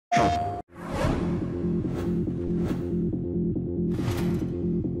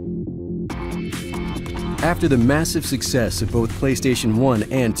After the massive success of both PlayStation 1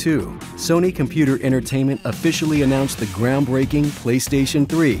 and 2, Sony Computer Entertainment officially announced the groundbreaking PlayStation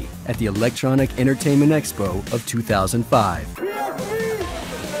 3 at the Electronic Entertainment Expo of 2005.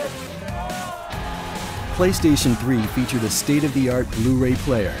 PlayStation 3 featured a state-of-the-art Blu-ray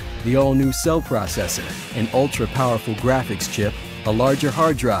player, the all-new cell processor, an ultra-powerful graphics chip, a larger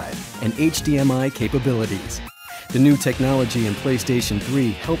hard drive, and HDMI capabilities. The new technology in PlayStation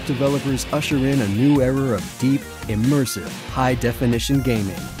 3 helped developers usher in a new era of deep, immersive, high-definition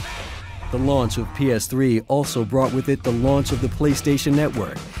gaming. The launch of PS3 also brought with it the launch of the PlayStation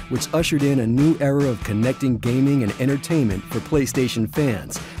Network, which ushered in a new era of connecting gaming and entertainment for PlayStation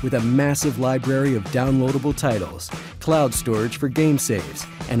fans with a massive library of downloadable titles, cloud storage for game saves,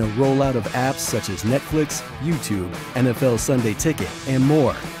 and a rollout of apps such as Netflix, YouTube, NFL Sunday Ticket, and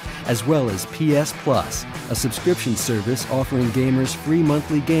more, as well as PS Plus, a subscription service offering gamers free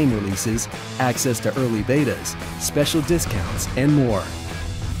monthly game releases, access to early betas, special discounts, and more.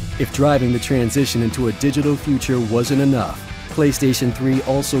 If driving the transition into a digital future wasn't enough, PlayStation 3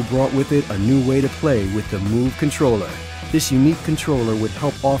 also brought with it a new way to play with the Move controller. This unique controller would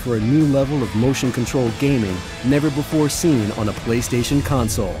help offer a new level of motion-controlled gaming never before seen on a PlayStation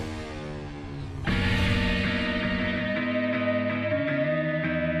console.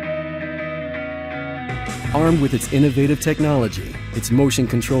 Armed with its innovative technology, its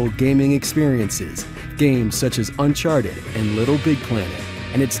motion-controlled gaming experiences, games such as Uncharted and Little Big Planet,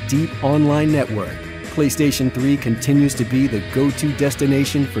 and its deep online network, PlayStation 3 continues to be the go-to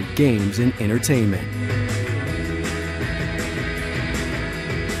destination for games and entertainment.